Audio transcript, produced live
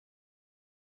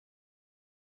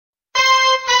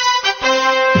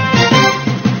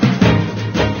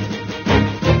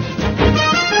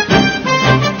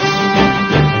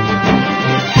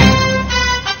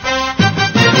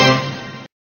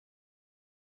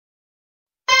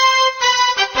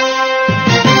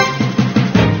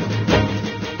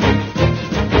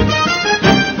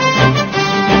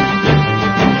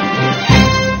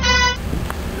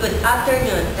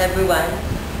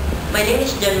My name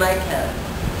is John Michael,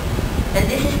 and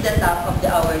this is the top of the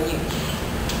hour news.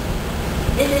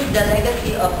 This is the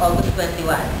legacy of August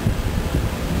 21.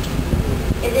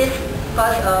 It is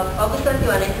because of August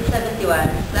 21, 1971,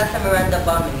 Plaza Miranda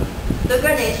bombing. Two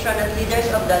grenades thrown at leaders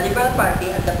of the Liberal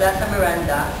Party at the Plaza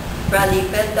Miranda rally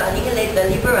failed to annihilate the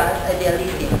Liberals'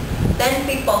 idealism. 10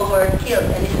 people were killed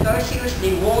and scores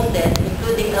seriously wounded,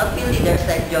 including LP leaders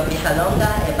like Joby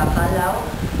Salonga, Eva Calao,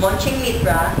 Monching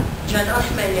Mitra, John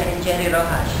Osmeña, and Jerry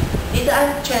Rojas. Dito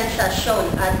ang chance as shown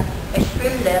at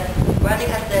extreme left, running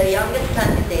as the youngest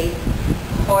candidate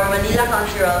for Manila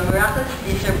Council,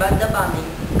 miraculously survived the bombing,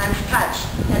 unscathed,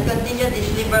 and continued his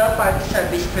Liberal Party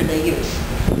service through the years.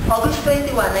 August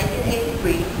 21,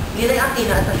 1983, Ninoy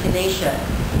Aquino assassination.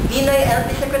 Ninoy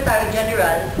LP Secretary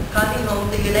General coming home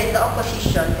to unite the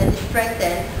opposition and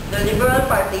strengthen the Liberal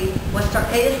Party was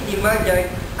tracheously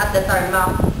murdered at the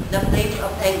tarmac, the flames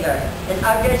of anger, and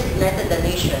others ignited the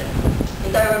nation.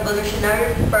 In the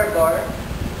revolutionary fervor,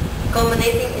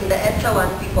 culminating in the EDSA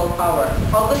One People Power.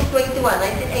 August 21,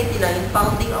 1989,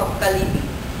 founding of Calipi.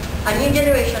 A new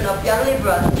generation of young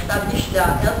liberals established the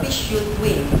LP's Youth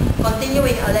Wing,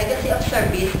 continuing a legacy of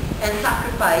service and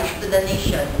sacrifice to the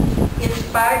nation.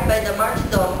 Inspired by the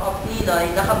martyrdom of Ninoy,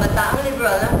 the kabataang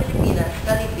liberal ng Pilipinas,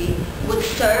 Calipi, would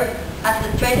serve as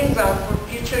the training ground for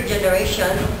future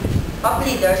generations of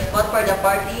leaders fought for the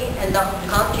party and the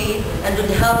country and would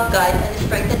help guide and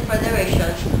strengthen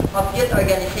federations of youth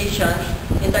organizations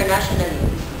internationally.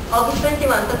 August 21,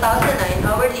 2009,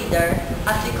 our leader,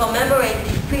 as we commemorate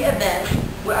these three events,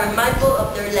 we are mindful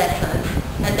of their lessons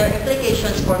and their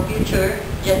implications for future.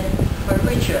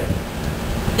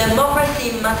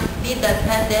 Democracy must be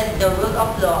defended, the rule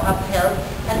of law upheld,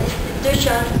 and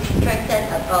institutions strengthened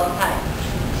at all times.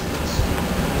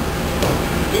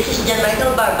 This is John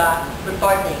Michael Barba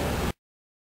reporting.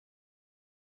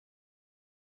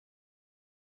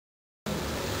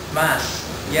 Mass.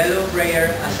 Yellow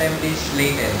prayer assembly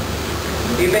slated.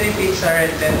 Even if it's a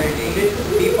red letter day,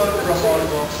 people from all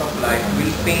walks of life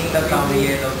will paint the town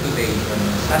yellow today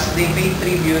as they pay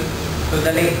tribute to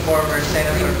the late former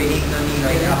Senator Benigno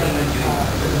Ninoy Aquino Jr.,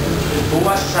 who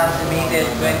was assassinated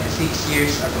 26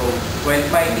 years ago while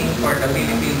fighting for the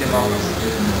Philippine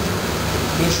democracy.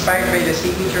 Inspired by the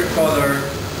signature color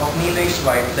of Ninoy's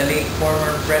wife, the late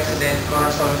former President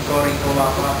Corazon Cory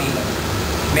Aquino,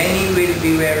 many will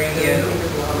be wearing yellow,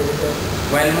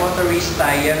 while motorists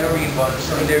tie yellow ribbons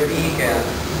on their vehicle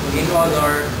in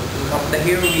honor of the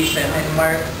heroism and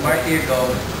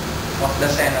martyrdom of the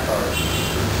senator.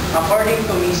 According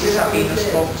to Mrs. Aquino's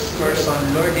spokesperson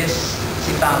Lourdes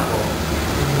Sitampo,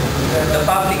 the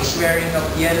public's wearing of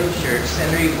yellow shirts and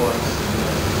ribbons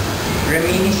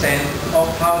reminiscent of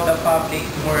how the public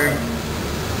mourned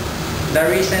the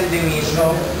recent demise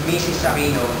of Mrs.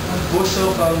 Aquino, who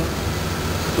succumbed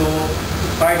to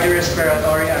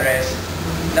cardiorespiratory arrest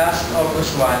last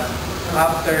August 1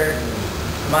 after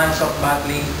months of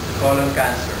battling colon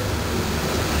cancer.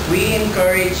 We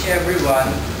encourage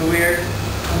everyone to wear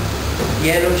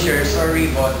yellow shirts or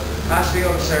ribbon as we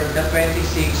observe the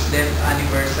 26th death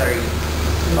anniversary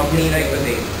of Ninoy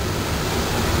today.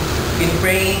 In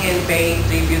praying and paying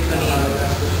tribute to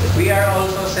Ninoy, we are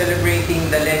also celebrating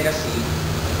the legacy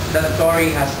that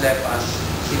Cory has left us,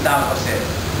 Sitampo said.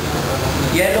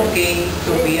 Yellow came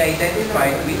to be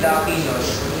identified with the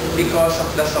Aquinos because of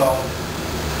the song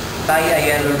Tie a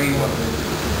Yellow Ribbon,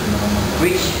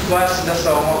 which was the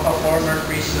song of a former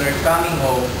prisoner coming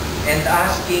home and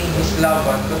asking his loved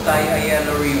one to tie a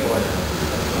yellow ribbon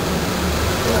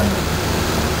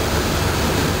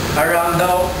around the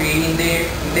oak tree in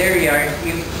their yard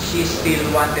if she still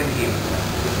wanted him.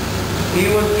 He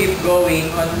would keep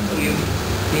going on if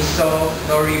he saw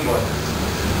no ribbon.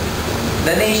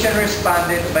 The nation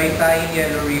responded by tying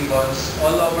yellow ribbons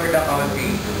all over the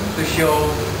country to show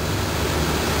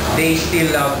they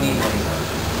still love Ninoy.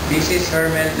 This is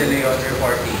Hermel De Leon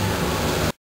reporting.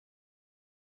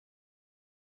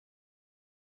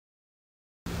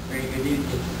 Very good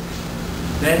evening.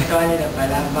 Death toll in a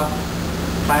Palambak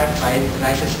firefight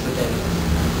rises to 10.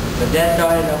 The death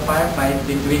toll in a firefight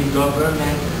between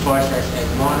government forces and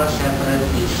Moro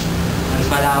separatists on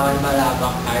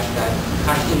Palawan-Malabak Island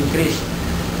has increased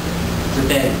to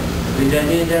 10, with the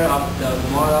leader of the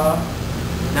Moro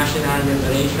National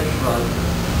Liberation Front,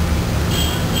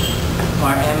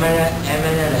 or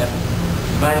MNLF,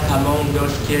 but among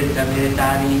those killed, the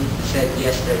military said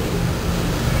yesterday.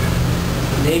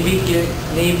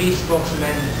 Navy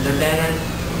spokesman Lieutenant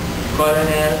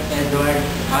Colonel Edward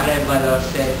Arevalo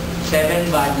said 7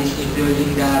 bodies,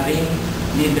 including the ring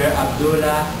leader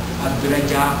Abdullah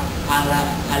Abdurajak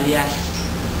alias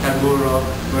Taguro,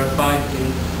 were found in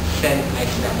St.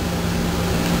 Iceland.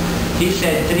 He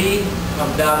said 3 of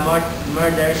the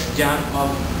murderers jumped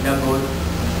off the boat,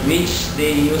 which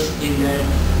they used in their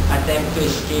attempt to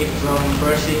escape from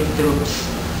pursuing troops.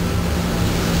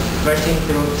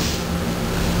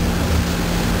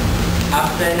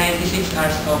 After 96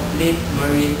 hours of fleet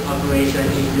marine operation,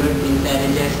 including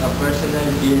intelligence of personnel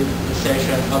field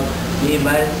insertion of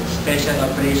Naval Special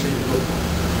Operations Group,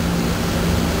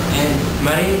 and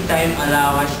maritime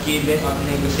allowance given of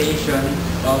negotiation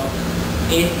of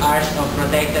 8 hours of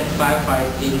protected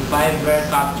firefighting, 5 were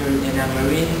captured and the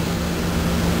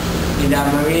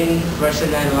marine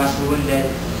personnel was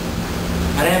wounded.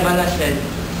 Arevalo said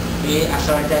the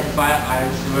assorted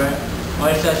firearms were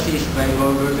also seized by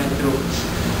government troops.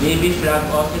 Navy flag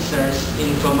officers in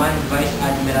command Vice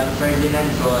Admiral Ferdinand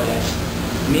Goales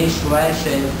meanwhile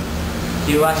said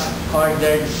he was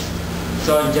ordered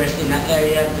soldiers in an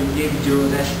area to give due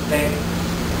respect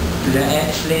to the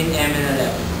slain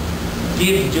MNLF.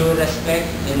 Give due respect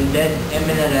and dead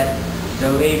MNLF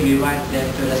the way we want them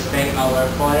to respect our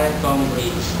fallen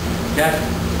comrades, that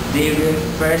they will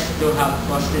first to have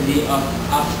custody of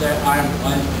after armed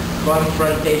on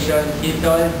confrontation, he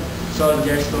told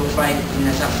soldiers who fight in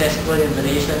a successful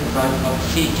liberation front of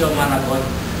Sitio Maragon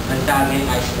on Taguig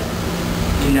Island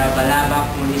in the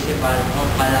Balabac Municipal of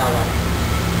Palawan.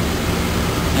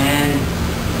 And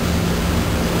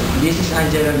this is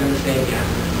Angelo Gonzalez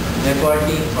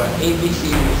reporting for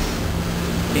ABC News.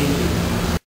 Thank you.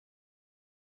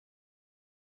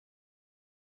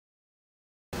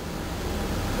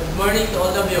 Good morning to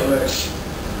all the viewers.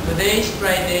 Today is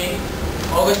Friday,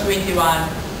 August 21,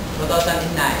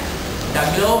 2009. The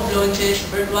Globe launches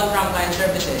virtual frontline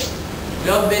services.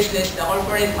 Globe Business, the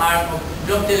corporate arm of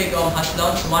Globe Telecom, has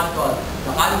launched one call,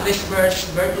 the country's first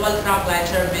virtual frontline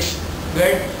service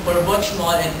geared for both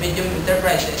small and medium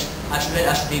enterprises as well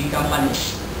as big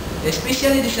companies. The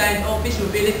specially designed office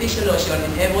mobility solution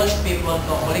enables people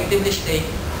to collectively stay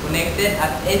connected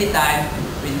at any time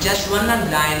with just one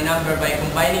landline number by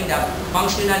combining the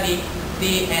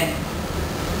functionality and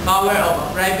power of a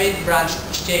private branch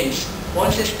exchange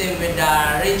phone system with the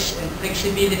range and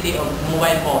flexibility of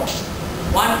mobile phones.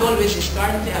 One call, which is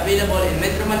currently available in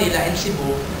Metro Manila and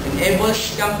Cebu,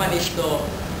 enables companies to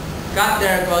cut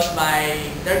their costs by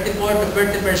 34 to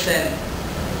 30%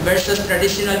 versus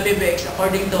traditional PBX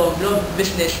according to Globe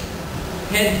Business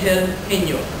head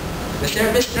Henyo. The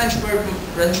service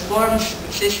transforms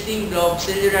existing Globe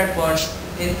cellular phones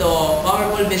into a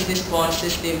powerful business phone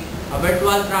system, a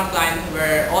virtual frontline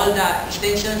where all the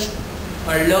extensions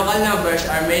or local numbers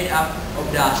are made up of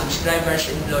the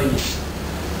subscriber's employees.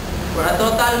 For a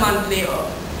total monthly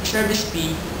service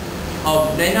fee of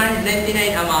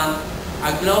 $999 a month,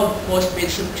 a Globe postpaid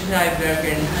subscriber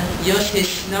can use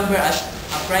his number as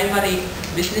a primary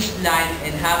business line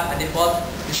and have a default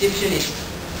receptionist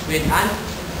with an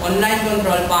online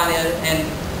control panel and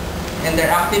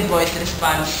interactive voice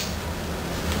response.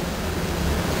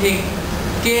 He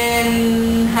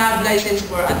can have license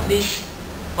for at least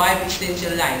 5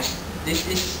 extension lines. This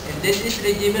is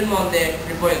Regime Monte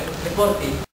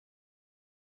reporting.